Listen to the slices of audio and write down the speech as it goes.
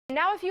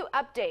Now a few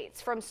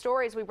updates from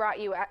stories we brought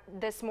you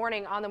this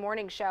morning on the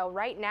morning show.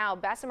 Right now,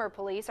 Bessemer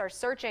police are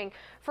searching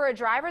for a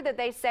driver that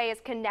they say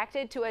is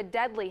connected to a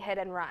deadly hit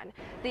and run.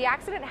 The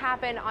accident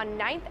happened on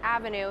 9th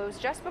Avenue. It was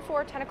just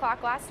before 10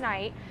 o'clock last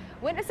night.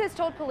 Witnesses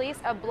told police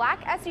a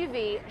black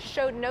SUV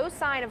showed no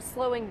sign of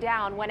slowing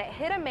down when it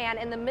hit a man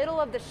in the middle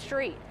of the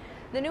street.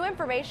 The new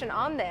information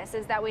on this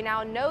is that we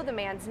now know the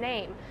man's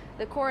name.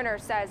 The coroner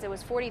says it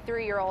was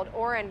 43-year-old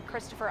Orrin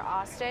Christopher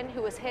Austin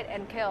who was hit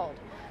and killed.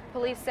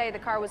 Police say the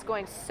car was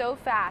going so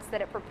fast that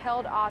it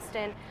propelled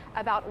Austin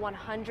about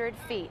 100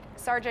 feet.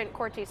 Sergeant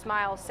Cortese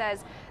Miles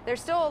says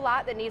there's still a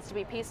lot that needs to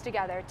be pieced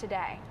together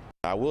today.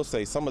 I will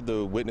say some of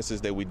the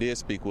witnesses that we did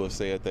speak with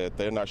said that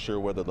they're not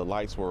sure whether the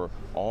lights were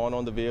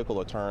on the vehicle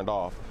or turned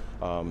off.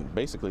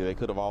 Basically, they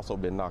could have also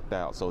been knocked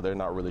out, so they're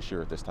not really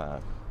sure at this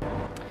time.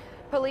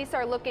 Police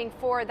are looking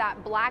for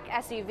that black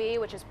SUV,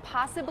 which is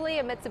possibly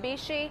a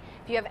Mitsubishi.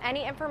 If you have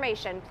any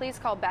information, please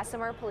call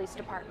Bessemer Police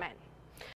Department.